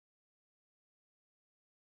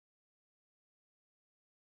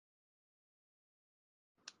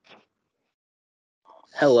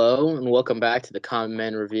Hello and welcome back to the Common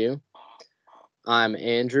Man Review. I'm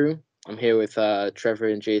Andrew. I'm here with Trevor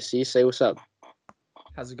and JC. Say what's up.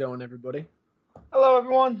 How's it going, everybody? Hello,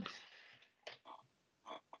 everyone.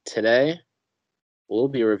 Today we'll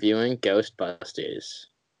be reviewing Ghostbusters,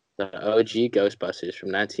 the OG Ghostbusters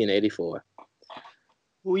from 1984.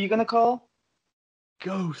 Who are you gonna call?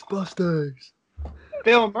 Ghostbusters.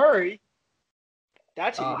 Bill Murray.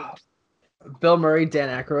 That's who you're Ah, gonna. Bill Murray, Dan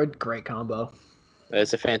Aykroyd, great combo.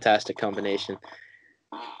 It's a fantastic combination.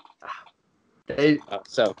 They,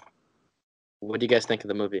 So, what do you guys think of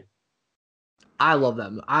the movie? I love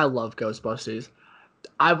them. I love Ghostbusters.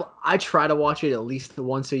 I try to watch it at least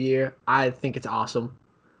once a year. I think it's awesome.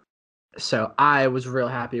 So I was real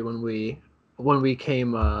happy when we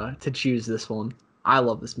came to choose this one. I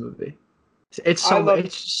love this movie. It's I so love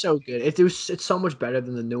it's so good. It's so much better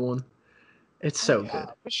than the new one. It's so yeah, good.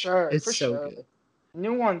 for sure, It's for so sure. good.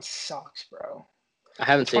 New one sucks, bro. I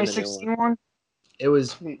The haven't seen the new one. 2016 one. It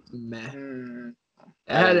was Sweet. meh. Mm,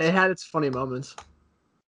 It had its funny moments,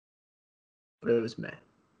 but it was meh.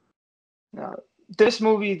 no. This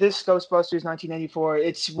movie, this Ghostbusters 1984,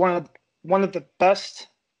 it's one of the best,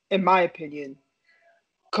 in my opinion,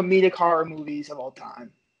 comedic horror movies of all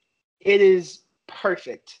time. It is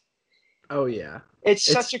perfect. Oh yeah. It's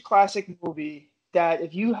such a classic movie that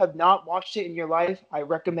if you have not watched it in your life, I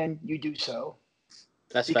recommend you do so.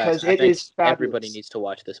 That's Because facts. I it think is everybody fabulous. needs to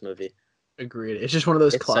watch this movie. Agreed. It's just one of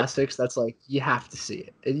those It's such classics that's like you have to see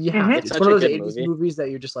it. You have Mhm. to. it's It's one such of a those good 80s movie. movies that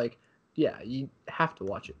you're just like, yeah, you have to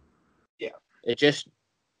watch it. It just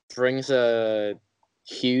brings a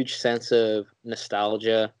huge sense of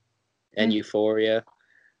nostalgia and euphoria.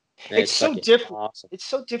 And It's it's so fucking different. awesome. It's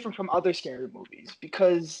so different from other scary movies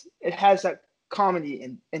because it has that comedy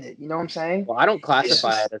in it. You know what I'm saying? Well, I don't It's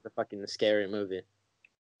classify it just as a fucking scary movie.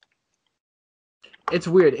 It's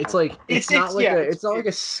weird. It's like it's not like yeah. it's not like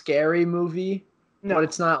a scary movie, No, but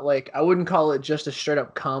it's not like I wouldn't call it just a straight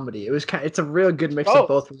up comedy. It's a real good it's mix of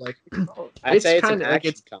both. both. Like It's both. I'd say it's an kind of like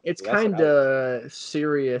action comedy. it's That's what kind I would. of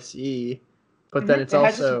serious-y, but then it's It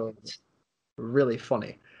has its also moments. really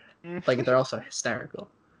funny. Like Mhm. they're also hysterical.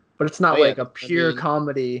 But it's not Oh yeah, like a I pure mean,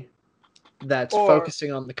 comedy that's Or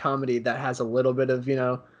focusing on the comedy that has a little bit of,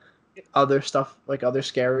 other stuff, like other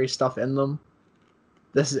scary stuff in them.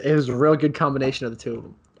 It was a real good combination of the two of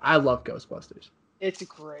them. I love Ghostbusters. it's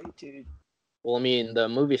great, dude. the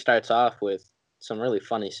movie starts off with some really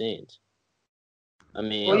funny scenes. I Well, Oh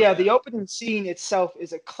mean, yeah, yeah. the opening scene itself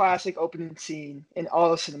is a classic opening scene in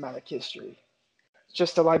all of cinematic history.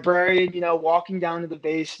 Just a librarian, walking down to the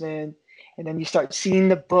basement, and then you start seeing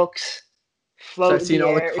the books float Start in seeing the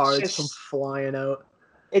all the air. It's cards come just, flying out.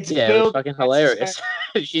 it's yeah, it was building fucking that suspense.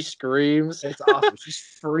 hilarious. She screams. It's awesome. She's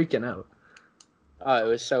freaking out. Oh, it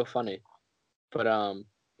was so funny. But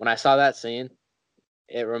when I saw that scene,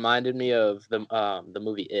 it reminded me of the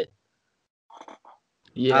movie It. I don't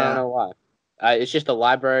Yeah. know why. It's just a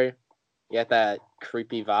library. You get that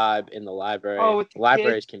creepy vibe in the library. Oh, with the kid.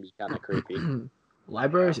 Libraries can be kind of creepy.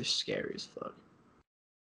 Libraries are scary as fuck.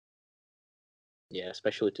 Yeah,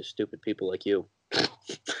 especially to stupid people like you.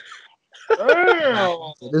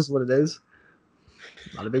 Damn. It is what it is.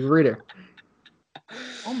 Not a big reader.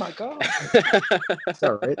 Oh my god. It's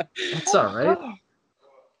all right. It's Oh all my right.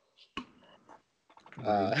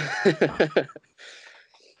 god.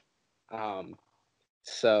 uh, um,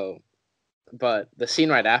 so, but the scene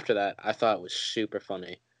right after that, I thought was super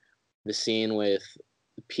funny. The scene with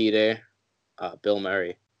Peter, Bill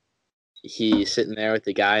Murray. He's sitting there with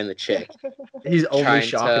the guy and the chick, He's only trying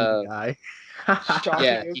shocking the to, guy. Shocking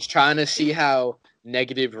yeah, you. he's trying to see how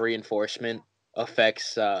negative reinforcement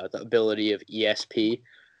affects the ability of ESP.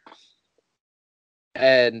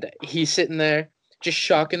 And he's sitting there just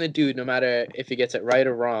shocking the dude no matter if he gets it right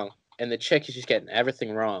or wrong. And the chick is just getting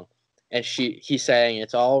everything wrong. And he's saying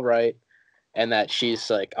it's all right and that she's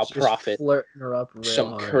like a She's just prophet, flirting her up real some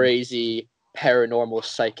hard. crazy paranormal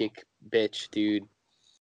psychic bitch, dude.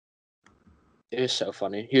 It was so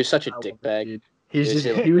funny. He was such a I love that dickbag. dude. It was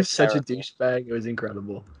He was such a hysterical. douchebag. It was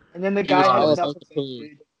incredible. And then the He guy was had all Um, enough about of the him, poon.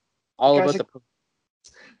 dude. The All guy's about like, the poon.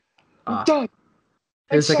 I'm uh, done.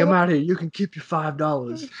 he was like, So "I'm much. out of here. You can keep your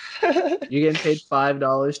 $5. You getting paid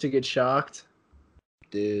 $5 to get shocked,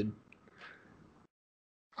 dude?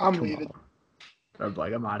 I'm Come leaving. on." I'm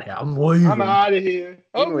like, I'm out of here. I'm I'm leaving. out of here.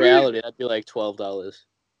 In I'm reality, leaving. that'd be like $12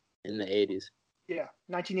 in the 80s. Yeah,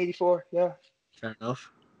 1984. Yeah. Fair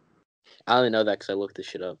enough. I only know that because I looked this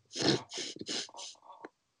shit up.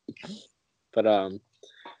 But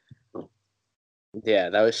yeah,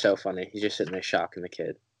 that was so funny. He's just sitting there shocking the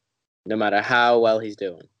kid, no matter how well he's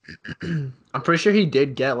doing. I'm pretty sure he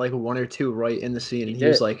did get like one or two right in the scene, He and he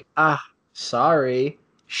was did. like, sorry.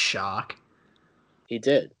 Shock. He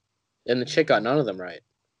did. And the chick got none of them right.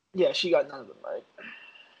 Yeah, she got none of them right.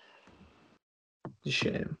 It's a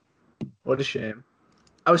shame. What a shame.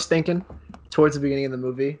 I was thinking towards the beginning of the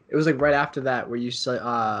movie. It was like right after that where you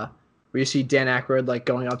see Dan Aykroyd like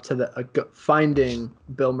going up to the finding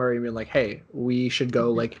Bill Murray and being like, "Hey, we should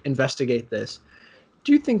go like investigate this."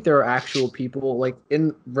 Do you think there are actual people like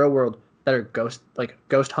in real world that are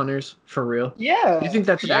ghost hunters for real? Yeah. Do you think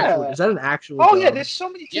that's an actual? Is that an actual? Oh job? yeah, there's so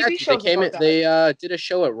many Yeah, TV dude, they shows about that. They did a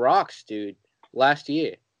show at Rocks, dude, last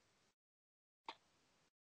year.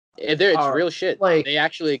 It's real shit. Like, they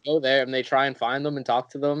actually go there and they try and find them and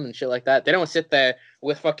talk to them and shit like that. They don't sit there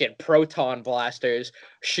with fucking proton blasters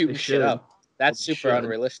shooting shit up. That's super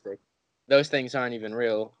unrealistic. Those things aren't even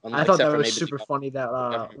real. I thought that was super funny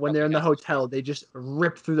that when they're in the hotel, they just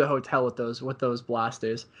rip through the hotel with those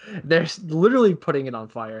blasters. They're literally putting it on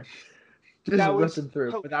fire, just ripping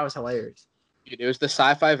through. But that was hilarious. Dude, it was the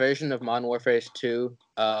sci-fi version of Modern Warfare 2.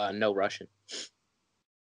 No Russian.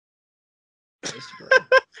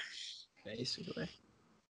 Basically.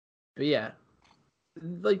 But yeah,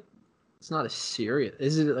 like it's not a serious.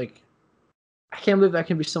 Is it like? I can't believe that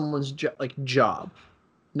can be someone's job,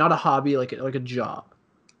 not a hobby, like a job.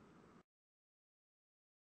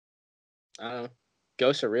 I don't know.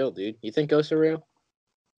 Ghosts are real, dude. You think ghosts are real?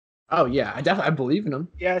 Oh yeah, I believe in them.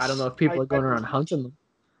 Yes. I don't know if people are going around hunting them.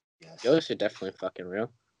 Yes. Ghosts are definitely fucking real.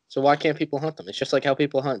 So why can't people hunt them? It's just like how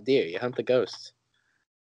people hunt deer. You hunt the ghosts.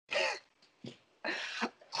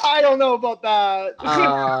 I don't know about that.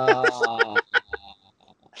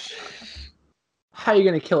 How are you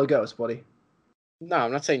gonna kill a ghost, buddy? No,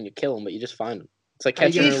 I'm not saying you kill them, but you just find them. It's like How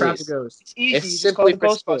catch you and gonna trap a release. ghost? It's easy. It's Just call simply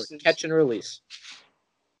the for sport. Ghostbusters. Catch and release.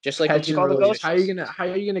 Just like Catch when and you release. Ghostbusters. How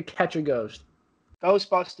are you gonna catch a ghost?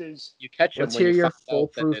 Ghostbusters. you catch them Let's when hear you your find out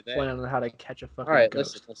that foolproof they're there. plan on how to catch a fucking All right,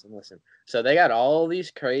 ghost. listen. So they got all these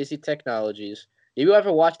crazy technologies. You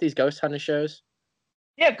ever watch these ghost hunter shows?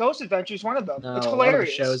 Yeah, Ghost Adventures, one of them. No, It's a lot of the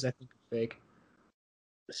hilarious. shows I think are fake.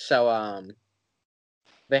 So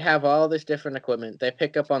they have all this different equipment. They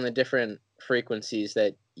pick up on the different frequencies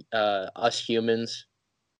that us humans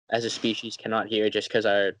as a species cannot hear just because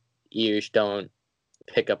our ears don't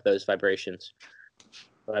pick up those vibrations.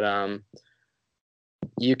 But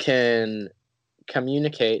you can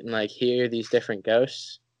communicate and like hear these different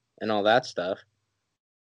ghosts and all that stuff.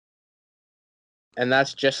 And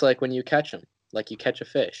that's just like when you catch them, like you catch a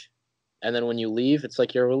fish. And then when you leave, it's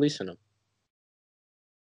like you're releasing them.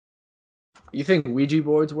 You think Ouija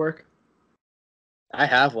boards work? I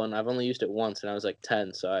have one. I've only used it once, and I was like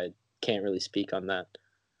 10, so I can't really speak on that.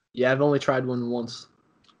 Yeah, I've only tried one once.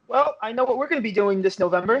 Well, I know what we're going to be doing this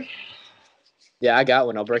November. Yeah, I got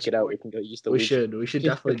one. I'll break it out. We can go use the Ouija. We should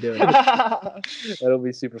definitely do it. That'll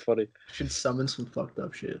be super funny. We should summon some fucked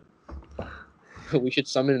up shit. We should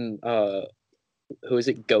summon who is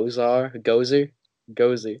it? Gozer? Gozer.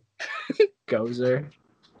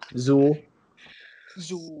 Zool.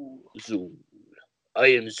 Zool. I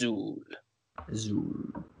am Zool.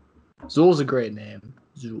 Zool's a great name.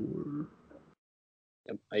 Zool.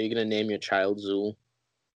 Are you gonna name your child Zool?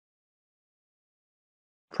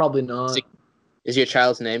 Probably not. Is your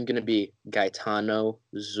child's name gonna be Gaetano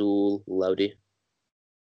Zool Lodi?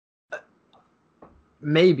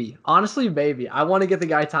 Maybe. Honestly, maybe. I want to get the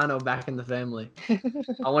Gaetano back in the family.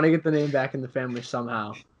 I want to get the name back in the family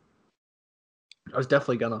somehow. I was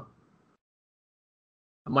definitely gonna.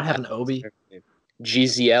 I might have an Obi.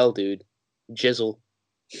 GZL, dude. Jizzle.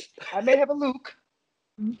 I may have a Luke.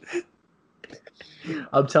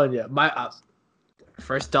 I'm telling you, my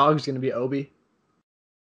first dog is gonna be Obi.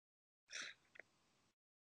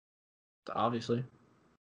 Obviously.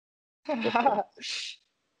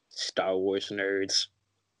 Star Wars nerds.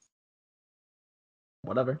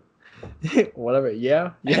 Whatever. Whatever.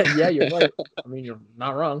 Yeah, you're right. I mean, you're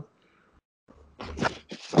not wrong.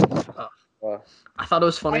 I thought it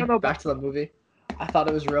was funny. Back to the movie. I thought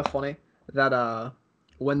it was real funny that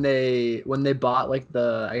when they bought like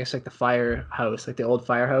the firehouse, like the old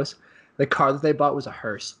firehouse, the car that they bought was a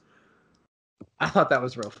hearse. I thought that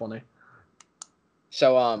was real funny.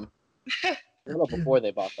 So a little before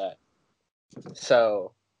they bought that.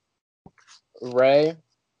 So Ray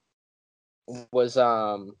was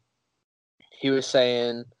he was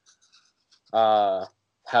saying how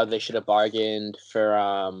they should have bargained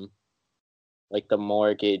for like the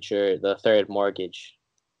mortgage or the third mortgage.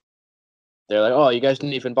 They're like, oh, you guys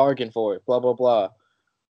didn't even bargain for it, blah blah blah.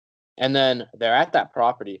 And then they're at that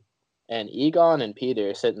property, and Egon and Peter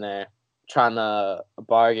are sitting there trying to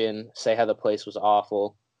bargain, say how the place was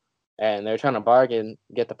awful, and they're trying to bargain,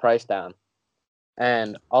 get the price down.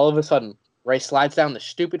 And all of a sudden, Ray slides down the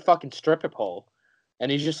stupid fucking stripper pole,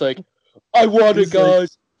 and he's just like, "I want it, He's like,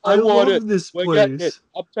 guys. I want love it. this We're getting it. place.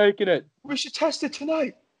 I'm taking it." We should test it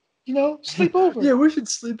tonight. Sleep over. Yeah, we should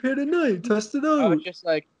sleep here tonight. Test it I was out. just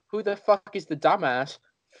like, "Who the fuck is the dumbass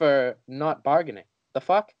for not bargaining? The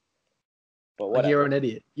fuck?" But Like, you're whatever. an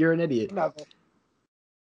idiot. You're an idiot. Never.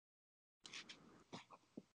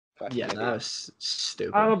 Fucking Yeah, idiot. that was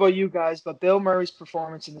stupid. I don't know about you guys, but Bill Murray's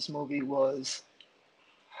performance in this movie was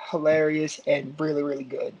hilarious and really, really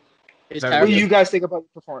good. His Very What character, do you guys think about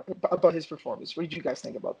his performance? What did you guys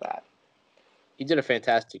think about that? he did a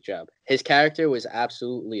fantastic job. His character was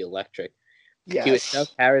absolutely electric. He was so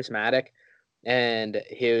Yes. charismatic, and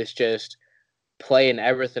he was just playing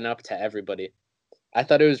everything up to everybody. I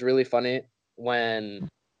thought it was really funny when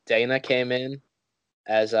Dana came in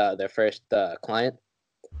as their first client,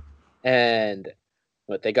 and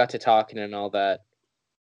they got to talking and all that,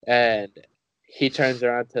 and he turns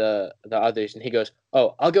around to the others and he goes,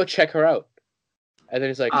 "Oh, I'll go check her out," and then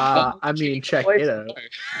he's like, "Oh, I mean, check it out.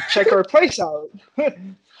 Check her place out.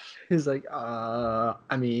 He's like, I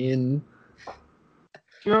mean,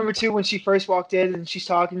 You remember too when she first walked in and she's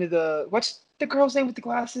talking to what's the girl's name with the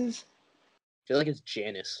glasses? I feel like it's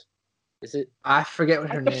Janice. Is it? I forget what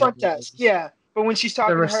her At the name front is. desk, yeah. But when she's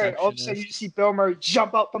talking to her, all of a sudden you receptionist. just see Bill Murray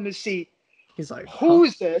jump up from his seat. He's like, Who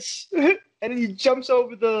is this? And then he jumps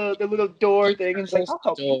over the little door thing and is like, I'll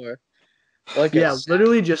help you. Door. Like Yeah, a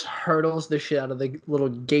literally just hurdles the shit out of the little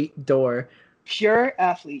gate door. Pure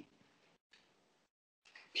athlete.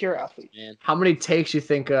 Pure athlete. man. How many takes you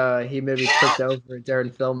think he maybe tripped over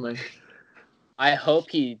during filming? I hope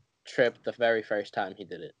he tripped the very first time he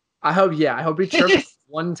did it. I hope he tripped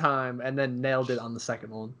one time and then nailed it on the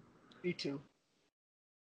second one. Me too.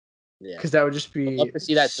 Yeah, Because that would just I'd be love to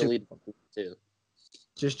see that super- deleted too.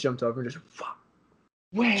 Just jumped over and just fuck.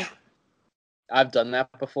 Wham! I've done that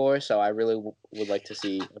before, so I really would like to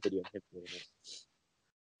see a video of him doing it.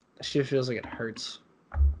 That shit feels like it hurts.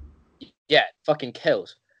 Yeah, it fucking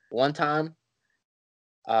kills. One time,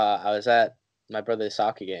 I was at my brother's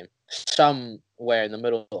soccer game, somewhere in the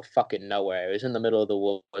middle of fucking nowhere. It was in the middle of the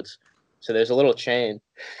woods, so there's a little chain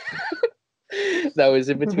that was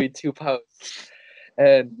in between two posts,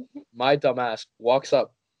 and my dumbass walks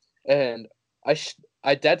up, and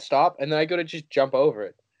I dead stop, and then I go to just jump over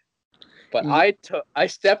it. But I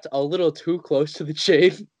stepped a little too close to the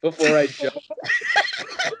chain before I jumped.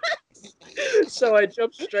 So I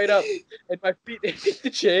jumped straight up, and my feet hit the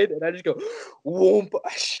chain, and I just go, whoomp,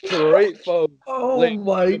 straight forward. Oh my in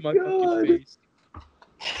my fucking god. face.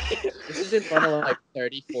 This is in front of like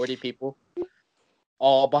 30, 40 people,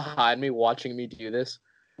 all behind me watching me do this.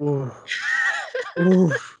 Oof.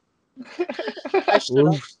 Oof. I stood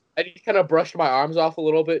up, Oof. I just kind of brushed my arms off a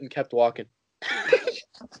little bit and kept walking.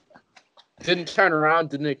 Didn't turn around,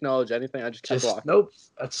 didn't acknowledge anything. I just kept walking. Nope.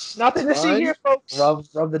 That's Nothing to see fine. here, folks.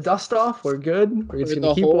 Rub the dust off. We're good. We're just For gonna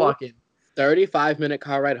the keep whole- walking. 35-minute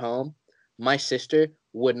car ride home, my sister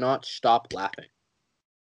would not stop laughing.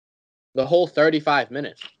 The whole 35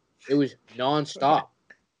 minutes. It was nonstop.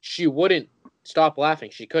 She wouldn't stop laughing.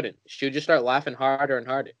 She couldn't. She would just start laughing harder and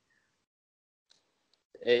harder.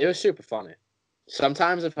 It was super funny.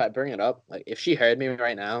 Sometimes if I bring it up, like if she heard me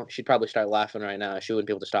right now, she'd probably start laughing right now. She wouldn't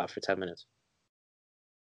be able to stop for 10 minutes.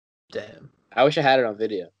 Damn. I wish I had it on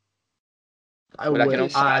video. I But I can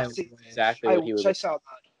wish. only I imagine wish. exactly I what he wish was. I saw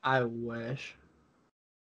I wish.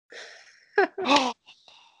 that.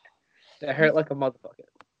 It hurt like a motherfucker.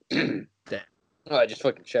 Damn. Oh, I just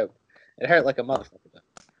fucking choked. It hurt like a motherfucker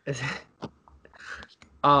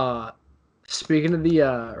though. Speaking of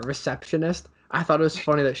the receptionist, I thought it was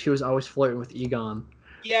funny that she was always flirting with Egon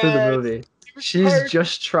Yeah. through the movie. She's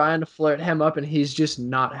just trying to flirt him up, and he's just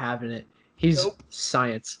not having it. He's Nope.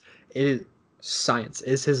 science. Science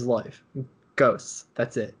is his life. Ghosts.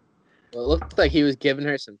 That's it. Well, it looked like he was giving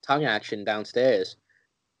her some tongue action downstairs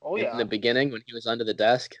Oh in yeah. the beginning when he was under the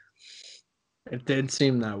desk. It did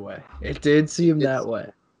seem that way. It did seem that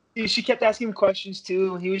way. She kept asking him questions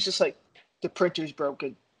too, and he was just like, "The printer's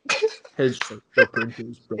broken. His the printer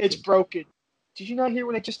is broken. It's broken. Did you not hear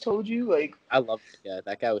what I just told you? Like, I loved that guy.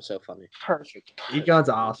 That guy was so funny. perfect. Egon's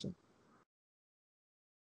awesome.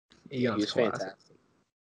 He Egon's was classic. fantastic.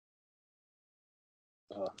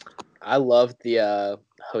 Oh, I loved the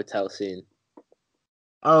hotel scene.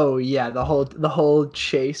 Oh yeah, the whole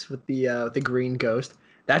chase with the green ghost.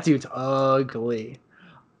 That dude's ugly.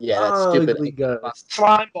 Yeah, that stupid. Ugly ghost.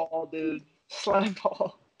 Slime ball, dude. Slime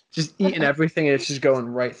ball. Just eating everything, and it's just going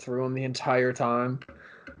right through him the entire time.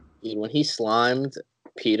 Dude, when he slimed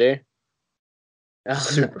Peter,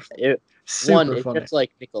 Super it, Super one, it's funny. just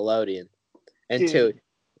like Nickelodeon, and Dude. two,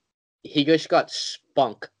 he just got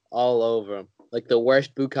spunk all over him. Like the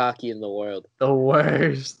worst bukkake in the world. The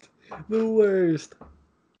worst. The worst.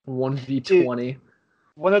 1v20.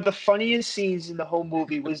 One of the funniest scenes in the whole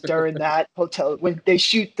movie was during that hotel when they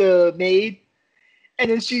shoot the maid, and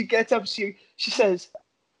then she gets up, she says,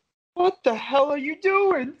 "What the hell are you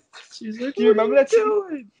doing?" She's like, Do you remember that scene?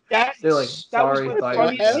 doing? That They're like, that was sorry, one of the thought you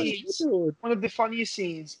funniest were dead. scenes. One of the funniest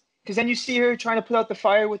scenes, because then you see her trying to put out the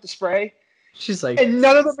fire with the spray, She's like, and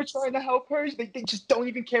none of them are trying to help her. They just don't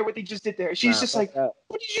even care what they just did there. She's Nah, just fuck like, that.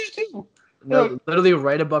 "What did you just do?" no, Like, literally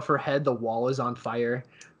right above her head, the wall is on fire.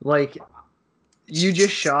 Like, you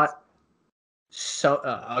just shot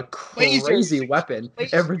a crazy lasers. weapon, a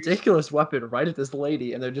Lasers. ridiculous weapon right at this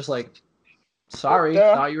lady, and they're just like, sorry, What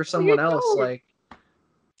the thought you were hell are you someone else. doing? Like,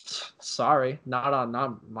 sorry,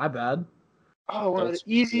 not my bad. Oh, one of Don't the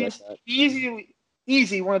speak to me like easiest, that.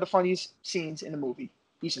 easy, one of the funniest scenes in the movie.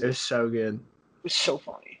 It Easily. was so good. It was so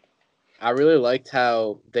funny. I really liked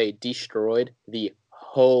how they destroyed the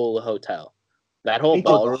whole hotel. That whole They did.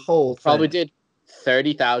 Oh, the ballroom whole probably thing. did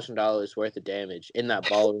 $30,000 worth of damage in that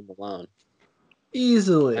ballroom alone.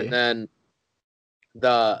 Easily. And then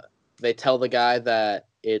they tell the guy that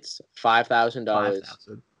it's $5,000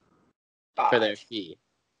 5,000. for their fee.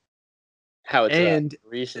 How it's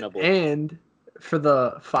reasonable. And for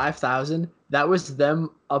the 5,000, that was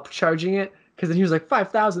them upcharging it. Because then he was like,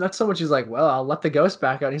 5,000, that's so much. He's like, well, I'll let the ghost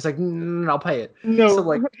back out. And he's like, I'll pay it. No. So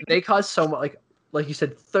like they caused so much, like you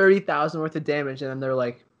said, 30,000 worth of damage, and then they're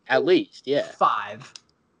like, At least, yeah. five,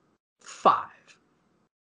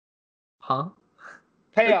 huh?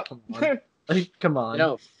 Pay up. Come on. Like, come on. You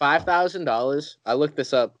know, $5,000. I looked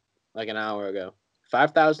this up like an hour ago.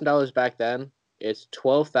 $5,000 back then. It's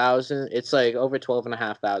 12,000. It's like over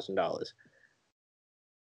 $12,500.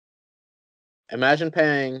 Imagine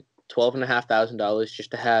paying $12,500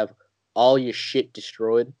 just to have all your shit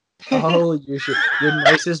destroyed. Oh, your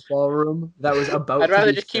nicest ballroom that was about I'd to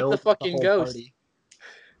rather be just keep the filled with fucking whole ghost. party.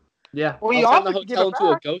 Yeah. Well, I'll he turn the offered to give hotel it into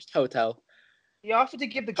a back. ghost hotel. He offered to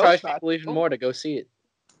give the Charge ghost back. people even more to go see it.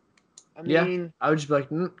 I Yeah. mean, I would just be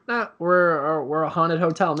like, nah, we're a haunted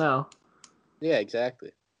hotel now. Yeah,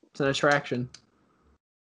 exactly. It's an attraction.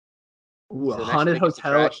 Ooh, It's a the next haunted biggest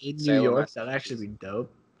hotel attraction in in New Salem, York. That'd actually be Massachusetts.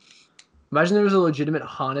 dope. Imagine there was a legitimate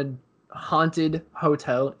haunted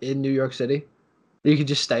hotel in New York City that you could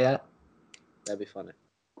just stay at. That'd be funny.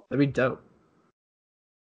 That'd be dope.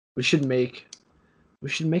 We should make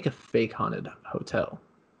a fake haunted hotel.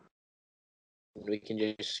 We can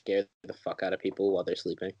just scare the fuck out of people while they're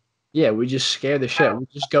sleeping. Yeah, we just scare the shit. We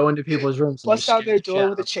just go into people's rooms and bust just out scare their the shit door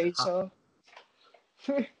with a out of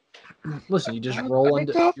them. chainsaw. Listen, you just Wake roll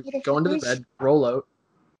under, up, you go into the motherfuckers. bed, roll out,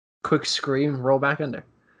 quick scream, roll back under.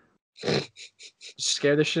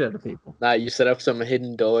 Scare the shit out of people. Nah, you set up some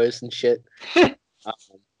hidden doors and shit. In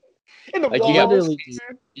the Like walls.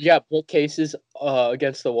 you got bookcases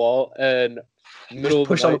against the wall, and middle Just of the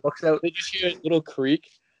push all the night, books out. they just hear a little creak,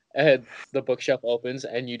 and the bookshelf opens,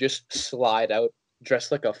 and you just slide out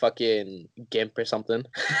dressed like a fucking gimp or something.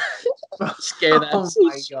 Scare that Oh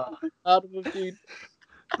my god. out of them, dude.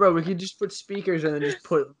 Bro, we could just put speakers and then just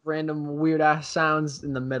put random weird ass sounds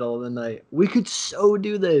in the middle of the night. We could so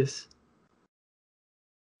do this.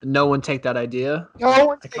 No one take that idea. No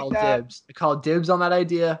one I take call that. dibs. I call dibs on that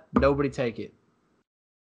idea. Nobody take it.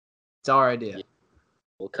 It's our idea. Yeah.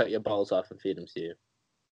 We'll cut your balls off and feed them to you.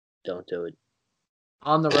 Don't do it.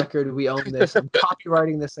 On the record, we own this. I'm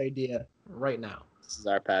copywriting this idea right now. This is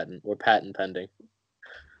our patent. We're patent pending.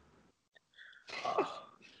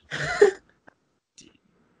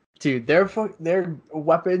 Dude, their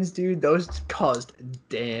weapons, dude, those caused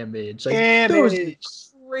damage. Like those are Damage.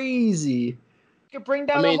 crazy. You can bring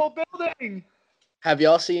down I mean- the whole building. Have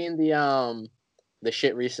y'all seen the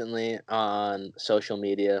shit recently on social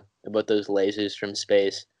media about those lasers from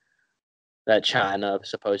space that China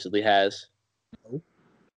supposedly has?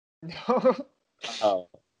 No. Oh,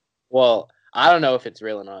 well, I don't know if it's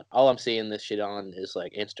real or not. All I'm seeing this shit on is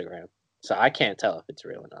like Instagram, so I can't tell if it's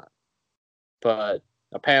real or not. But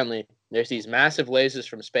apparently, there's these massive lasers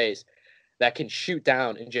from space that can shoot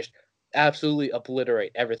down and just absolutely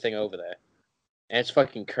obliterate everything over there, and it's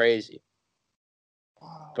fucking crazy.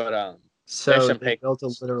 But So there's some they built a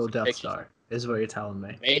pictures. literal Death Pictures. Star, is what you're telling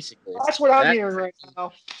me. Basically, That's what I'm That- hearing right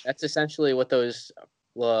now. That's essentially what those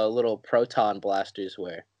little proton blasters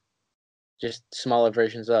were. Just smaller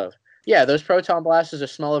versions of. Yeah, those proton blasters are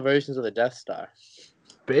smaller versions of the Death Star.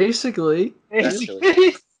 Basically,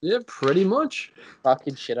 Essentially. yeah, pretty much.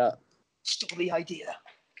 Fucking shit up. Stole the idea.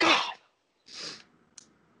 God.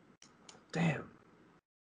 Damn.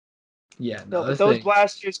 Yeah, No, no, but those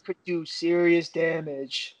blasters could do serious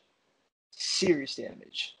damage. Serious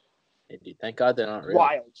damage. Hey, dude, thank God they're not real.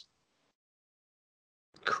 Wild.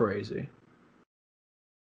 Crazy.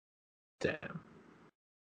 Damn.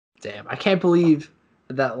 I can't believe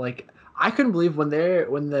that. Like, I couldn't believe when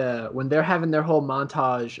they're having their whole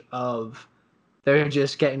montage of they're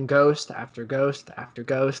just getting ghost after ghost after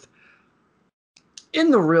ghost.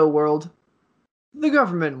 In the real world, the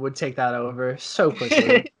government would take that over so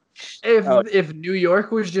quickly. If New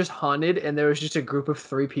York was just haunted and there was just a group of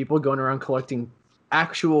 3 people going around collecting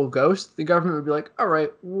actual ghosts, the government would be like, "All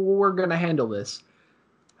right, we're gonna handle this."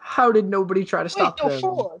 How did nobody try to stop them?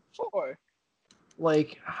 Four.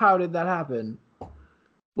 Like, how did that happen?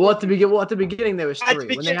 Well, at the beginning there was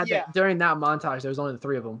 3. When they had that during that montage, there was only the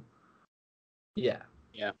 3 of them. Yeah.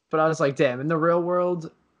 Yeah. But I was like, damn, in the real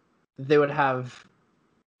world, they would have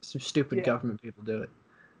some stupid government people do it.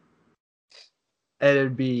 And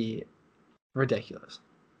it'd be ridiculous.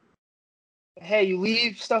 Hey, you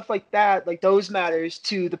leave stuff like that, like those matters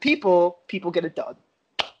to the people get it done.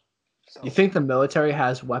 So. You think the military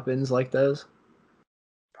has weapons like those?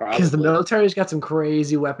 Probably. Because the military's got some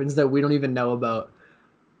crazy weapons that we don't even know about.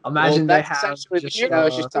 Imagine they have essentially just, the shit I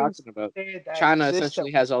was just talking about. China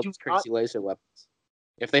essentially has all these crazy laser weapons.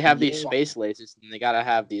 If they have these space lasers, then they gotta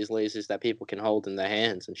have these lasers that people can hold in their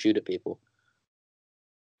hands and shoot at people.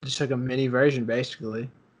 Just like a mini version, basically.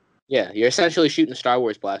 Yeah, you're essentially shooting Star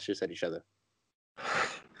Wars blasters at each other.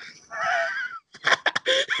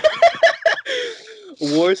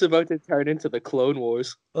 War's about to turn into the Clone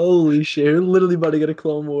Wars. Holy shit, we're literally about to get a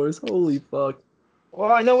Clone Wars. Holy fuck.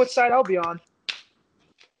 Well, I know what side I'll be on.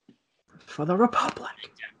 For the Republic.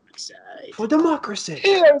 Side. For democracy.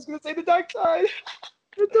 Yeah, I was going to say the dark side.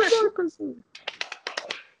 For democracy.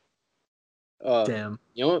 Damn.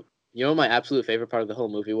 You know what my absolute favorite part of the whole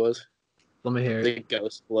movie was? Let me hear it. The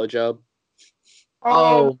ghost blowjob.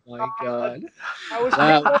 Oh my god.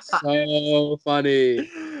 That was so funny.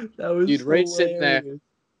 That was Dude, Ray's sitting there.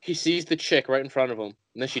 He sees the chick right in front of him,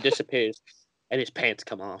 and then she disappears, and his pants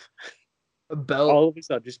come off. A belt. All of a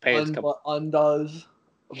sudden, his pants come off. Undoes.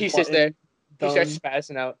 He sits there. He starts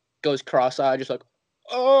spazzing out. Goes cross-eyed, just like,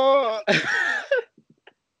 oh.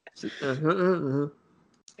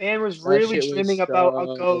 And was really dreaming about a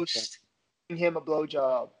ghost giving him a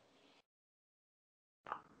blowjob.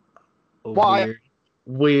 Why?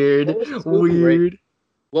 Weird. What was his movie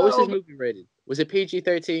rated? Was it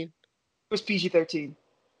PG-13? It was PG-13.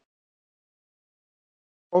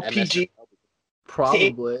 Or PG.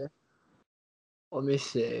 Probably. Let me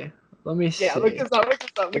see. Yeah, look this up. Look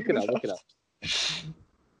it up.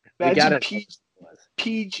 Imagine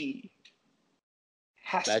PG.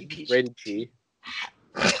 Has to be PG. Rated G.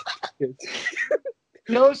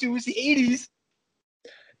 No, it was the 80s.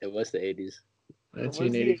 It was the 80s.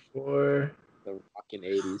 1984. The fucking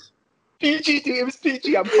 80s. PG, dude. It was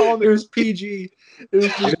PG. I'm calling it. It was PG. It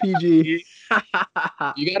was just PG.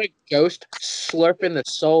 You got a ghost slurping the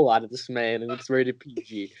soul out of this man, and it's rated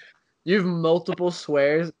PG. You have multiple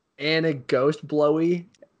swears and a ghost blowy,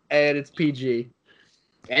 and it's PG.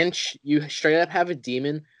 And you straight up have a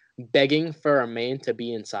demon begging for a man to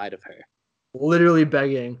be inside of her. Literally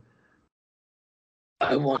begging.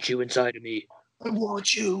 I want you inside of me. I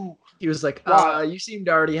want you. He was like, you seem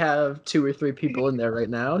to already have 2 or 3 people in there right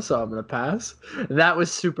now, so I'm going to pass. That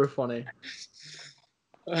was super funny.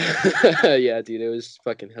 Yeah, dude, it was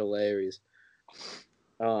fucking hilarious.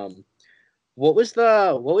 What was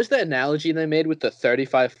the analogy they made with the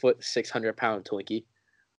 35-foot, 600-pound Twinkie?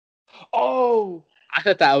 Oh, I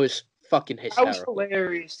thought that was fucking hysterical. That was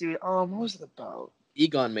hilarious, dude. What was it about?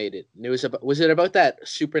 Egon made it. And it was it about that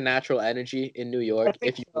supernatural energy in New York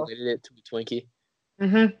if you related it to a Twinkie?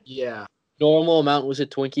 Mm-hmm. Yeah. Normal amount was a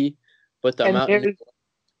Twinkie, but the amount in New York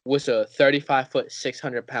was a 35-foot,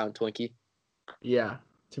 600-pound Twinkie. Yeah.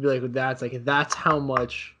 To be like, that's how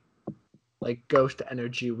much like ghost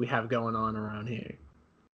energy we have going on around here.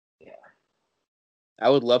 Yeah. I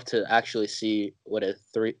would love to actually see what a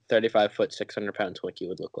 35-foot, 600-pound Twinkie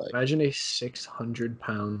would look like. Imagine a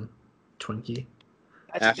 600-pound Twinkie.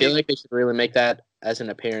 I feel like they should really make that as an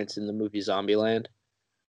appearance in the movie Zombieland.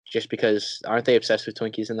 Just because, aren't they obsessed with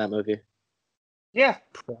Twinkies in that movie? Yeah.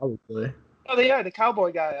 Probably. Oh, they are. The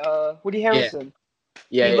cowboy guy, Woody Harrelson.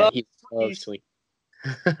 Yeah, he loves Twinkies.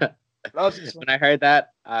 When I heard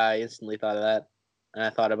that, I instantly thought of that. And I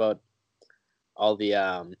thought about all the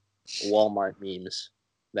Walmart memes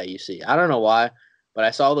that you see. I don't know why, but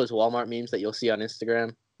I saw those Walmart memes that you'll see on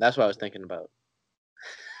Instagram. That's what I was thinking about.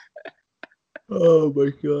 Oh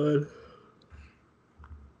my god.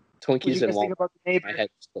 Twinkies and Walmart. My head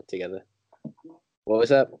split together. What was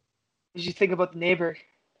that? What did you think about the neighbor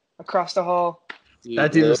across the hall? Dude,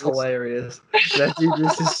 that dude was hilarious. That dude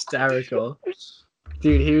was hysterical.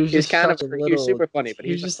 Dude, he was He was just kind of such a he was little. super funny, but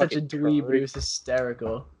He was he's a just such a fucking dweeb, but he creep. was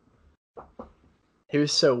hysterical. He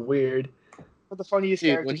was so weird. One of the funniest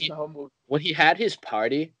Dude, characters in the whole movie. when he had his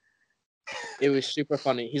party, it was super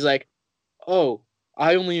funny. He's like, "Oh,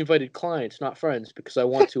 I only invited clients, not friends, because I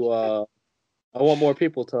want more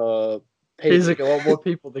people to pay He's me." like, I want more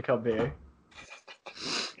people to come here.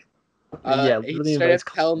 Yeah, He literally started invites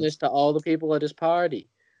telling clients. this to all the people at his party.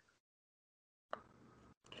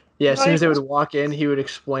 Yeah, as soon Like, as they would walk in, he would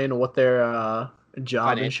explain what their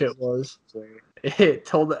job and shit was. It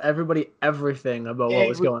told everybody everything about what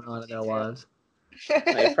was going on in their lives.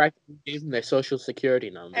 They practically gave them their social security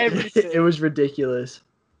number. Everything. It was ridiculous.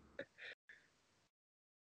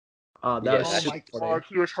 Oh, that Yeah, was Oh that's super my funny. god,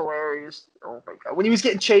 he was hilarious. Oh my god. When he was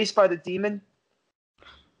getting chased by the demon.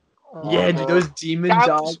 Yeah, Oh, dude, bro. those demon That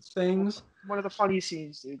dog was things. one of the funniest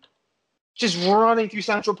scenes, dude. Just running through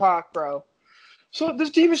Central Park, bro. So this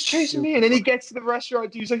demon's chasing me, and then he gets to the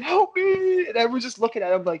restaurant, dude. He's like, "Help me!" And everyone's just looking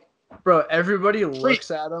at him like, Bro, everybody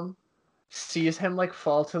looks at him, sees him like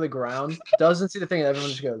fall to the ground, doesn't see the thing, and everyone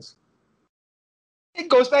just goes it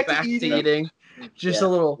goes back back to to eating. eating. Just Yeah, a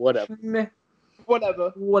little whatever. meh,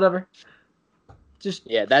 Whatever. whatever. Just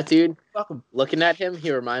Yeah, that dude. fuck him. Looking at him, he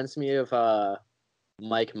reminds me of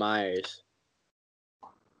Mike Myers,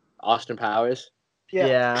 Austin Powers.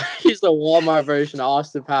 Yeah. He's the Walmart version of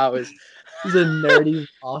Austin Powers. He's a nerdy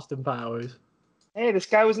Austin Powers. Hey, this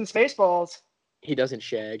guy was in Spaceballs. He doesn't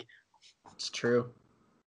shag. It's true.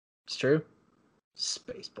 It's true.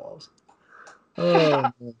 Spaceballs. Oh,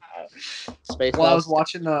 man. Spaceballs. Well, I was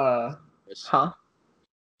watching huh?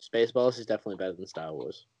 Spaceballs is definitely better than Star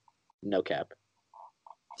Wars. No cap.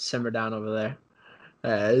 Simmer down over there.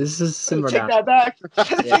 This is simmer Take down. that back.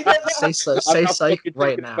 Yeah, Take that say back. say I'm not psych fucking right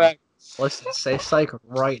taking it now. back. Listen, say psych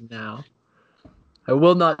right now. I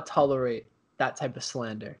will not tolerate that type of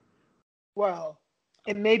slander. Well,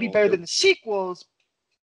 it may be Oh, better no. than the sequels.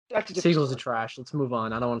 That's a different Sequels are story. trash. Let's move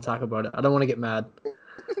on. I don't want to talk about it. I don't want to get mad.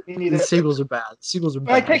 Me The neither. sequels are bad. Sequels are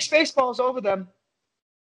But I bad. pick Spaceballs over them.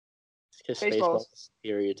 Because Spaceballs. Spaceballs is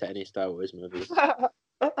superior to any Star Wars movie.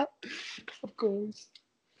 Of course.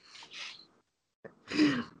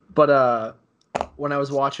 But when I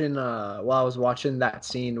was watching while I was watching that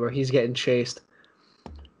scene where he's getting chased,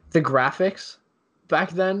 the graphics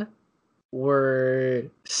back then were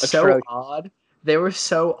so Atrocious. odd. They were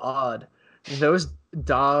so odd. Those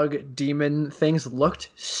dog demon things looked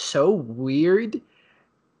so weird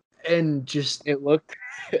and just It looked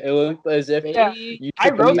as if Yeah, you I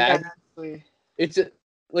took a wrote that magnet. actually. It's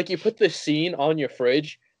like you put the scene on your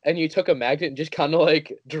fridge and you took a magnet and just kind of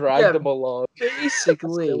like dragged them along. That's what it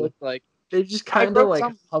basically looked like. they just I kind of wrote like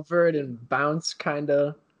some. hovered and bounced kind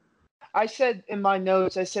of. I said in my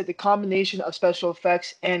notes, I said the combination of special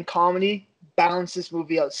effects and comedy balanced this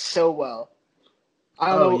movie out so well. I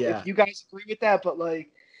don't know Yeah. if you guys agree with that, but like,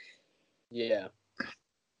 Yeah.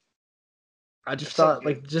 I just so thought good.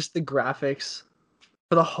 like just the graphics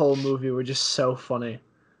for the whole movie were just so funny.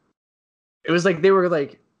 It was like they were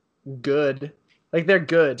like good. Like they're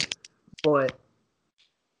good, but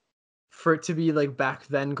for it to be like back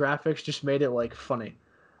then graphics just made it like funny.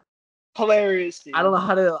 Hilarious, dude. I don't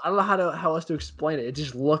know how else to explain it. It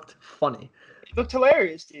just looked funny. It looked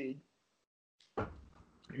hilarious, dude.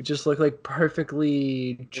 It just looked like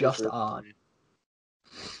perfectly It was just really odd. funny.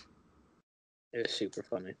 It was super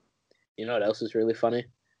funny. You know what else is really funny?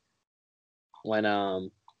 When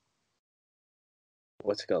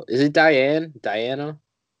what's it called? Is it Diane? Diana?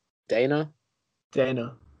 Dana?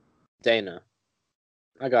 Dana. Dana.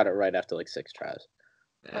 I got it right after like 6 tries.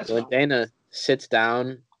 That's When fine. Dana sits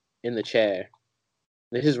down in the chair,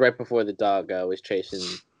 this is right before the dog was chasing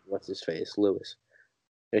what's his face, Lewis.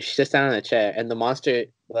 And she sits down in the chair, and the monster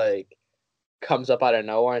like comes up out of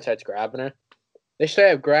nowhere and starts grabbing her. They should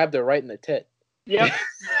have grabbed her right in the tit. Yep.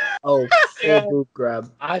 Oh, full Yeah. boob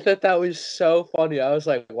grab. I thought that was so funny. I was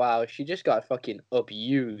like, wow, she just got fucking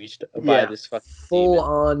abused by Yeah, this fucking full demon.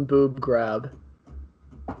 on boob grab.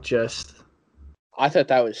 Just I thought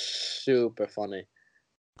that was super funny.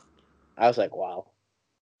 I was like, wow,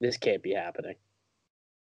 this can't be happening.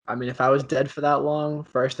 I mean, if I was dead for that long,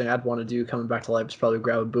 first thing I'd want to do coming back to life is probably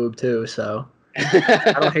grab a boob too. So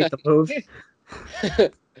I don't hate the move.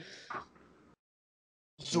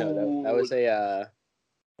 No, that was a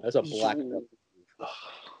black belt.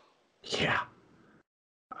 Yeah.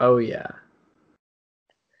 Oh yeah.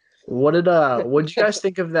 What did you guys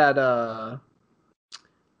think of that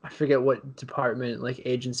I forget what department, like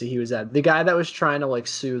agency he was at. The guy that was trying to like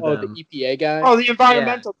sue Oh, the them. EPA guy? Oh, the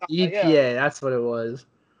environmental guy. EPA, Yeah. that's what it was.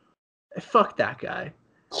 Fuck that guy.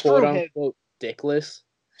 Quote Screw him. unquote dickless.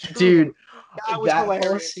 Screw Dude, him. That was That whole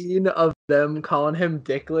hilarious. scene of them calling him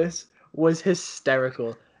Dickless was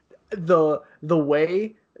hysterical. The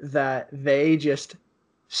way that they just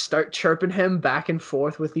start chirping him back and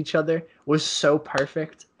forth with each other was so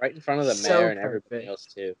perfect. Right in front of the So mayor and everybody perfect. else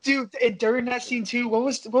too. Dude, and during that scene too, what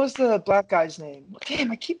was the black guy's name? Damn,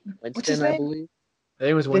 what's his Winston, I name? believe. I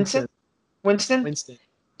think it was Winston. Winston? Winston.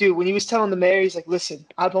 Dude, when he was telling the mayor, he's like, listen,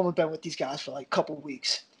 I've only been with these guys for like a couple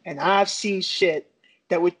weeks, and I've seen shit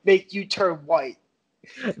that would make you turn white.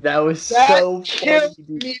 That was That so killed funny,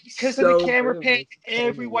 dude. me because of So the camera good. pan,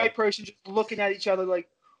 every white person just looking at each other like,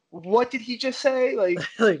 what did he just say? Like,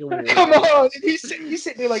 Like, come on. And he's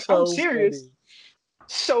sitting there like, I'm so serious. funny.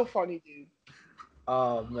 So funny, dude.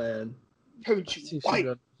 Oh man. Turned you white.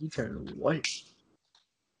 He turned white.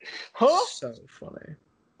 Huh? So funny.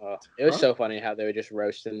 It was so funny how they were just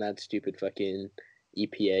roasting that stupid fucking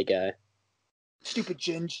EPA guy. Stupid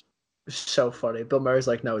Ginge. So funny. Bill Murray's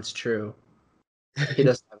like, no, it's true. He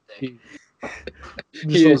doesn't have a dick.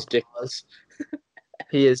 He is dickless.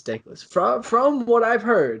 He is dickless. From what I've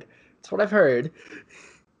heard. That's what I've heard.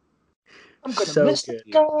 I'm gonna So miss good.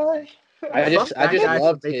 that guy. I just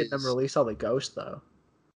loved making his. them release all the ghosts though.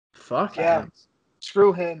 Fuck Yeah. him.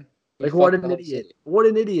 Screw him. Like what an idiot. What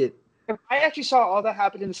an idiot. If I actually saw all that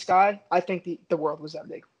happen in the sky, I think the world was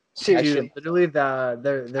ending. Seriously. Dude, literally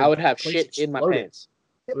their I would have place shit in my exploded. pants.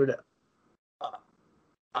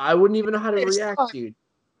 I wouldn't even know how to It's react, not. dude.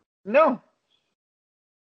 No.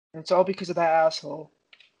 And it's all because of that asshole.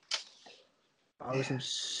 I was some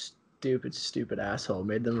stupid asshole.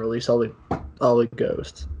 Made them release all the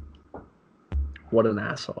ghosts. What an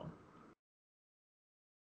asshole.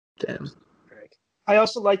 Damn. I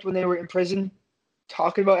also liked when they were in prison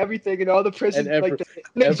talking about everything and all the prison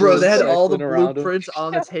Bro, they had all the circling around him. blueprints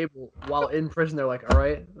on the table while in prison. They're like, all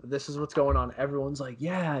right, this is what's going on. Everyone's like,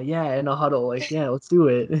 yeah, in a huddle. Like, yeah, let's do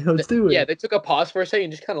it. Let's do it. Yeah, they took a pause for a second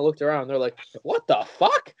and just kind of looked around. They're like, what the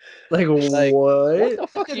fuck? Like, Like, what? What the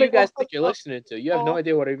fuck do you guys think you're listening to? You have no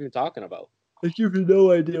idea what I'm even talking about. Like, you have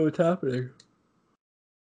no idea what's happening.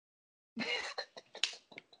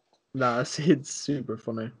 Nah, see, it's super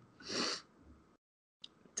funny.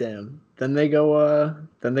 Damn. Then they go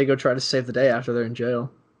try to save the day after they're in jail.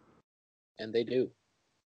 And they do.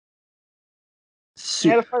 They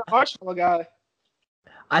had to fight a marshmallow guy.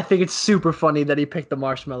 I think it's super funny that he picked the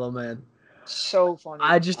Marshmallow Man. So funny.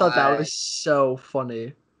 I just thought that was so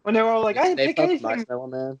funny. When they were all like, I didn't pick anything. Marshmallow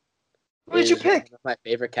Man. What did you pick? One of my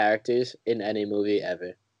favorite characters in any movie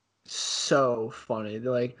ever. So funny.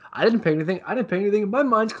 They're like, I didn't pick anything. My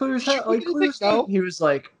mind's clear as hell. Like, clear as hell. He was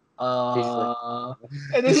like, and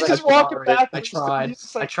then he's just walking back. I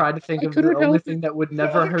tried to think of the only thing that would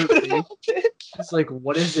never hurt me. He's like,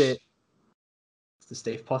 what is it? It's the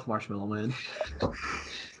Stay Puft Marshmallow Man.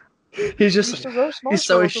 He's just he's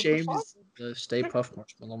so ashamed. He's the Stay Puft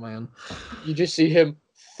Marshmallow Man. You just see him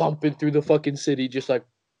thumping through the fucking city, just like,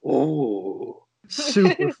 ooh.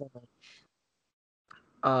 Super funny.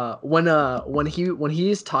 When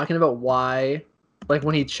he's talking about why, like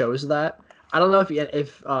when he chose that, I don't know if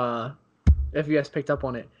you guys picked up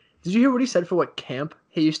on it. Did you hear what he said for what camp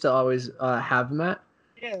he used to always have him at?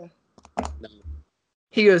 Yeah. No.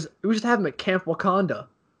 He goes, we should have him at Camp Wakanda.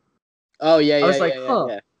 Oh yeah, yeah. I was like, yeah, huh,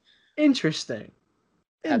 yeah. interesting.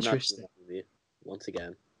 Interesting. Once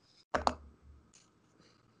again.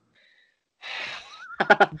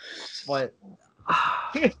 But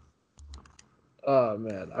oh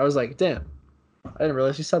man, I was like, damn, I didn't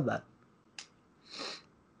realize you said that.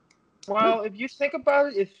 Well, if you think about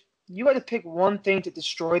it, if you had to pick one thing to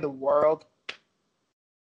destroy the world,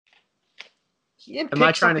 am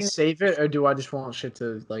I trying to save it, or do I just want shit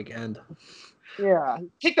to like end? Yeah,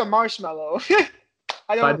 pick the marshmallow. If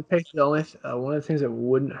I had to pick the only one of the things that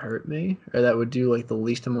wouldn't hurt me, or that would do like the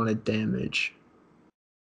least amount of damage.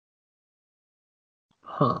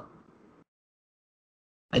 Huh.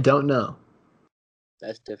 I don't know.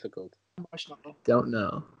 That's difficult. Marshmallow. Don't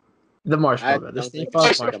know. The marshmallow.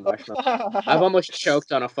 Marshmallow. I've almost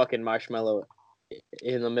choked on a fucking marshmallow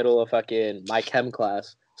in the middle of fucking my chem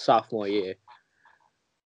class sophomore year.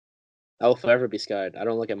 I will forever be scarred. I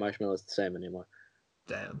don't look at marshmallows the same anymore.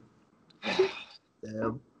 Damn.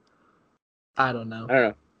 I don't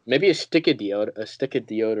know. Maybe a stick of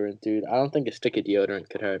deodorant, dude. I don't think a stick of deodorant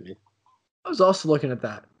could hurt me. I was also looking at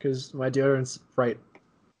that because my deodorant's right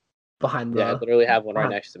behind I literally have one right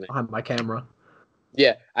next to me. Behind my camera.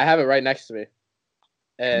 Yeah, I have it right next to me.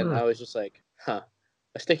 And I was just like, huh,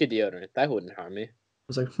 a stick of deodorant, that wouldn't harm me. I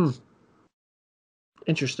was like,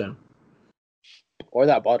 interesting. Or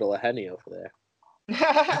that bottle of Henny over there.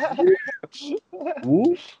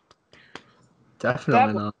 Ooh. Definitely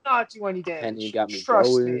that will not do any damage. Henny got me Trust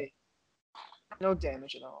going. me. No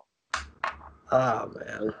damage at all. Oh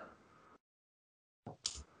man,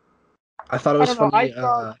 I thought it I was don't know. I funny.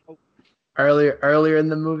 thought. Earlier in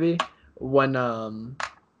the movie when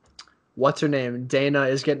what's her name? Dana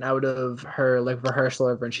is getting out of her like rehearsal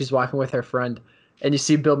over and she's walking with her friend. And you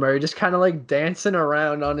see Bill Murray just kind of like dancing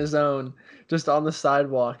around on his own, just on the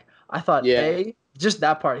sidewalk. I thought, Yeah. just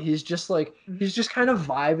that part. He's just kind of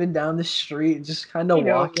vibing down the street, just kind He of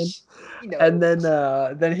walking. knows. He knows. And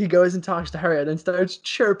then he goes and talks to her and then starts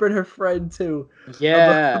chirping her friend too.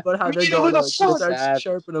 Yeah. About how We they're need a going little out. She son. starts Sad.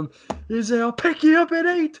 chirping him. He's like, I'll pick you up at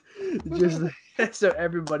 8. Just so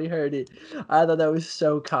everybody heard it. I thought that was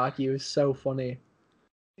so cocky. It was so funny.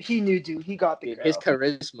 He knew, dude. He got the Dude, girl. his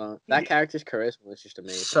charisma. That character's charisma was just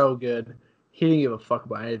amazing. So good. He didn't give a fuck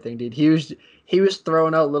about anything, dude. He was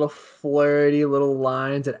throwing out little flirty little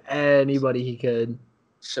lines at anybody he could.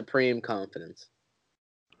 Supreme confidence.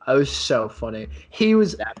 It was so funny. He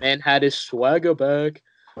was That man had his swagger back.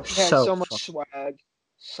 He had so so much funny. swag.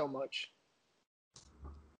 So much.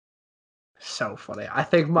 So funny. I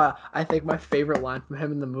think my favorite line from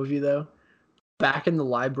him in the movie though, back in the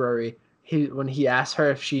library, when he asks her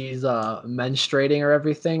if she's menstruating or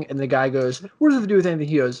everything, and the guy goes, "What does it have to do with anything?"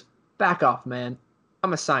 He goes, "Back off, man.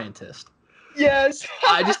 I'm a scientist." Yes.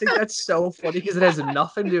 I just think that's so funny because it has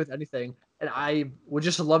nothing to do with anything, and I would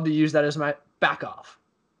just love to use that as my back off.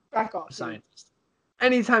 Back off, I'm a dude. scientist.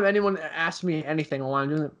 Anytime anyone asks me anything while I'm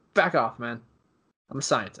doing it, back off, man. I'm a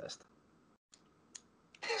scientist.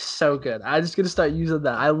 So good. I'm just gonna start using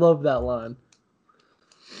that. I love that line.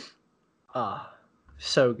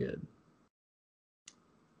 So good.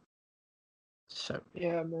 So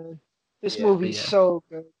Yeah, man. This Yeah. movie's Yeah. so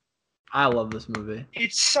good. I love this movie.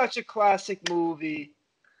 It's such a classic movie.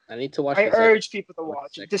 I need to watch I the second. urge people to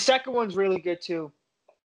watch it. The second one's really good too.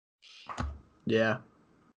 Yeah.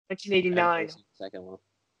 I 1989. haven't seen the second one.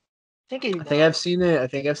 I think I think I've seen it. I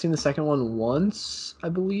think I've seen the second one once, I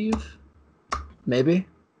believe. Maybe.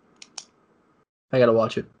 I gotta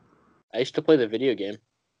watch it. I used to play the video game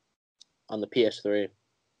on the PS3.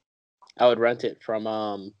 I would rent it from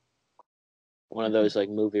one of those like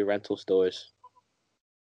movie rental stores.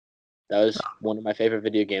 That was one of my favorite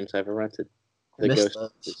video games I ever rented. The Missed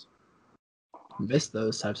Ghostbusters. those. Missed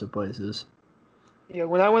those types of places. Yeah,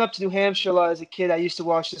 when I went up to New Hampshire as a kid, I used to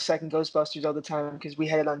watch the second Ghostbusters all the time because we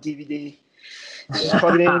had it on DVD. Just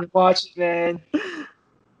plug it in and watch it, man.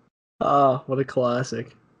 Oh, what a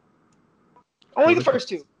classic. Only What the a first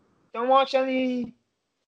two. Don't watch any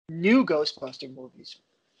new Ghostbuster movies.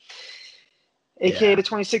 AKA Yeah. the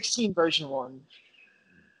 2016 version one.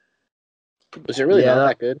 Was it really Yeah, not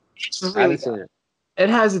that good? It's I really haven't seen bad.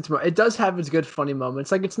 it. It does have its good funny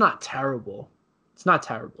moments. Like it's not terrible. It's not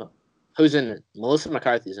terrible. Who's in it? Melissa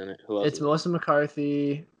McCarthy's in it. Who else? It's is Melissa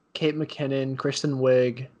McCarthy, Kate McKinnon, Kristen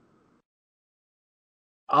Wiig.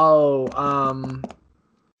 Oh,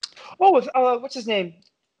 What's his name?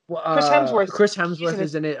 Chris Hemsworth. Chris He's Hemsworth in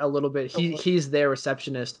is in it a little bit. it. He's their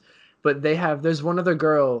receptionist, but there's one other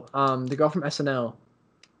girl, the girl from SNL.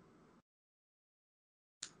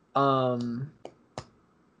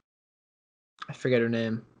 I forget her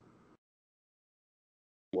name.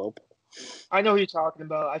 Well, I know who you're talking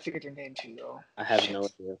about. I figured your name too, though. I have no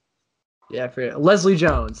idea. Yeah, I forget. Leslie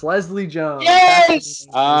Jones. Leslie Jones. Yes!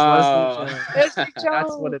 Oh. Leslie Jones.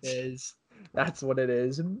 That's what it is. That's what it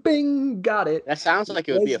is. Bing, got it. That sounds like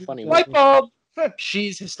it would be a Leslie funny Jones. movie. Light bulb.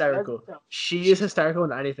 She's hysterical. Leslie Jones. She is hysterical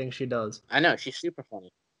in anything she does. I know she's super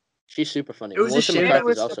funny. She's super funny. It was a Melissa shame. McCarthy's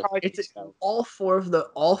Melissa also. McCarthy. It's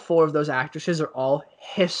all four of those actresses are all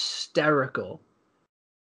hysterical.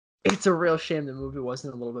 It's a real shame the movie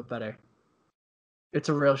wasn't a little bit better. It's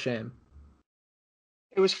a real shame.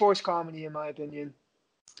 It was forced comedy, in my opinion.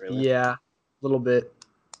 Really? Yeah, a little bit.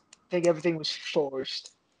 I think everything was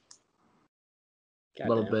forced. A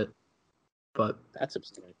little bit. But That's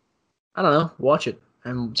absurd. I don't know. Watch it.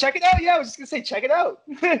 And Check it out. Yeah, I was just gonna say, check it out.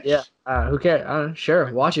 yeah, who cares?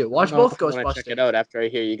 Sure, watch it. Watch I don't know both if I wanna Ghostbusters. Check it out after I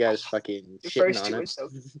hear you guys fucking The shitting first on two it. are so.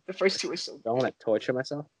 The first two are so. Don't want to torture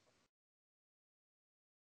myself.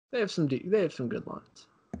 They have some good lines.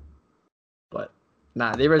 But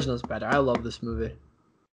nah, the original's better. I love this movie.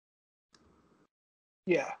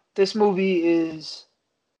 Yeah, this movie is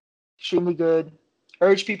extremely good.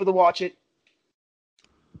 Urge people to watch it.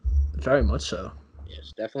 Very much so.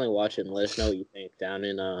 Yes, definitely watch it and let us know what you think down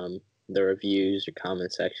in the reviews or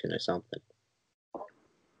comment section or something.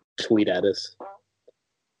 Tweet at us.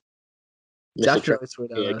 Mr. Definitely Trump,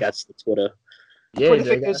 tweet at yeah, us. got the Twitter. Yeah, Twitter they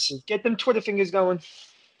fingers. got- Get them Twitter fingers going.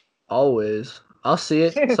 always. I'll see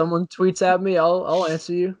it. Someone tweets at me, I'll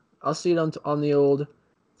answer you. I'll see it on the old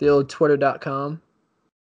twitter.com.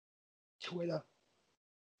 Twitter.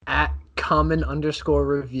 At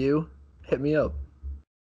 @common_review. Hit me up.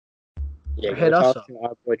 Yeah, Or go hit us talk up. to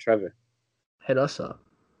our boy Trevor. Hit us up.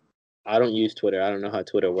 I don't use Twitter. I don't know how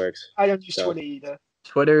Twitter works. I don't use So- Twitter either.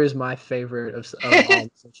 Twitter is my favorite of all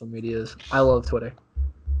social medias. I love Twitter.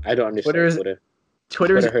 I don't understand Twitter.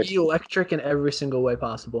 Twitter is Twitter hurts. electric in every single way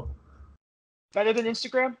possible. Better than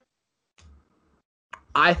Instagram?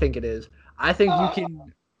 I think it is. I think you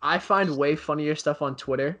can. I find way funnier stuff on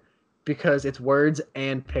Twitter because it's words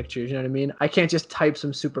and pictures. You know what I mean? I can't just type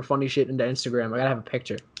some super funny shit into Instagram. I gotta have a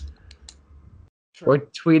picture. True. Or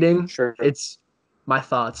tweeting. Sure. It's my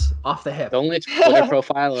thoughts off the hip. The only Twitter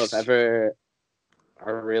profile I've ever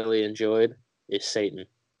really enjoyed is Satan.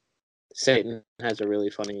 Satan has a really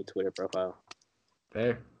funny Twitter profile.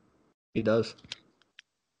 Fair. He does.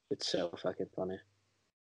 It's so fucking funny.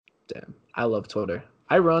 Damn. I love Twitter.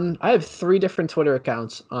 I have 3 different Twitter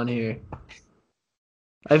accounts on here.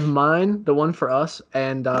 I have mine, the one for us,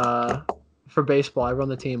 and for baseball, I run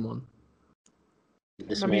the team one.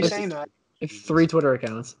 This Remember you man, saying that. I have 3 Twitter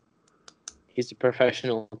accounts. he's a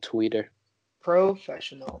professional tweeter.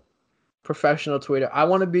 Professional. Professional tweeter. I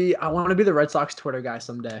want to be the Red Sox Twitter guy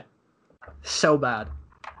someday. So bad.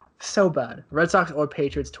 So bad. Red Sox or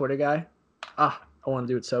Patriots Twitter guy. I want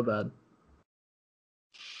to do it so bad.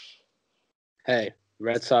 Hey,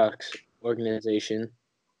 Red Sox organization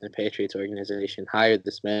and Patriots organization hired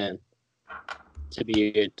this man to be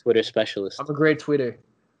a Twitter specialist. I'm a great tweeter.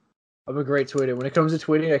 When it comes to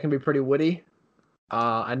tweeting, I can be pretty witty.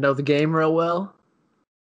 I know the game real well.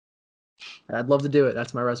 And I'd love to do it.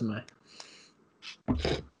 That's my resume.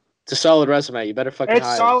 It's a solid resume. You better fucking It's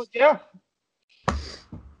hire solid, us. yeah.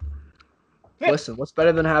 Yeah. Listen, what's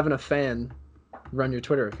better than having a fan run your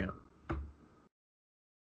Twitter account?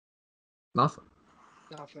 Nothing.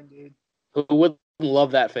 Nothing, dude. Who wouldn't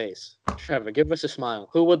love that face? Trevor, give us a smile.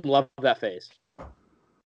 Who wouldn't love that face?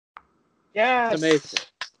 Yes. It's amazing.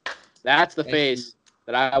 That's the Thank face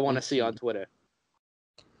that I want to Thank see you. on Twitter.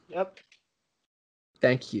 Yep.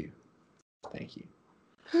 Thank you.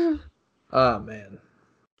 Oh, man.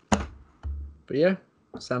 But yeah,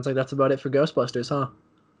 sounds like that's about it for Ghostbusters, huh?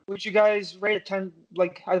 Would you guys rate it 10,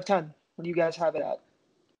 like, out of 10? What do you guys have it at?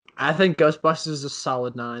 I think Ghostbusters is a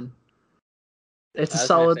solid 9. It's a I was gonna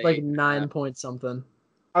solid, say like, 8.5. 9 point something.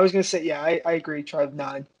 I was gonna say, yeah, I agree. Try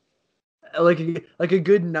 9. Like a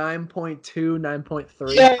good 9.2,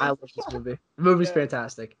 9.3. Yeah. I love this movie. The movie's Yeah.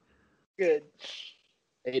 fantastic. Good.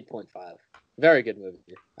 8.5. Very good movie.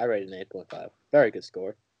 I rated an 8.5. Very good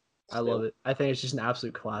score. I love it. I think it's just an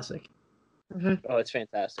absolute classic. Oh, it's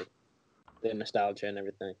fantastic. The nostalgia and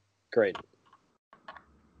everything. Great.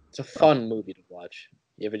 It's a fun movie to watch.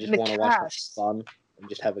 You ever just And the want to watch cast. something fun and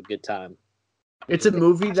just have a good time? It's a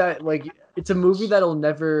movie that'll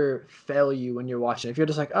never fail you when you're watching. If you're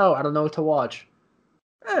just like, oh, I don't know what to watch,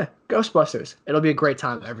 Ghostbusters. It'll be a great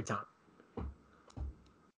time every time.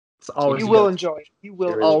 It's always You a will good, enjoy it. You will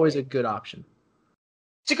Really always enjoy a it. good option.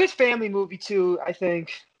 It's a good family movie too, I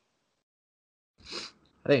think.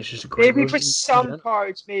 I think it's just a great Maybe movie. for some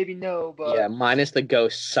parts, maybe no, but Yeah, minus the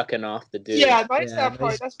ghost sucking off the dude. yeah, minus Yeah, that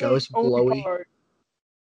part. nice That's really ghost the only blowy. part.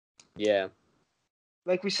 Yeah.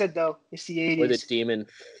 Like we said though, it's the Or the 80s. demon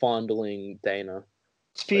fondling Dana.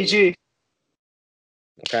 It's PG.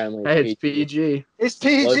 Apparently Hey, it's it's PG. PG. It's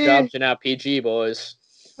Blowjobs PG. are now PG, boys.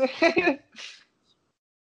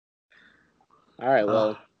 All right,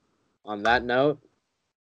 well, on that note,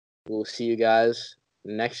 we'll see you guys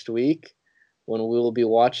next week when we will be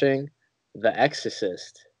watching The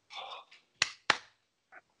Exorcist.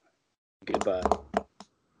 Goodbye.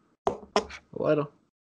 Later.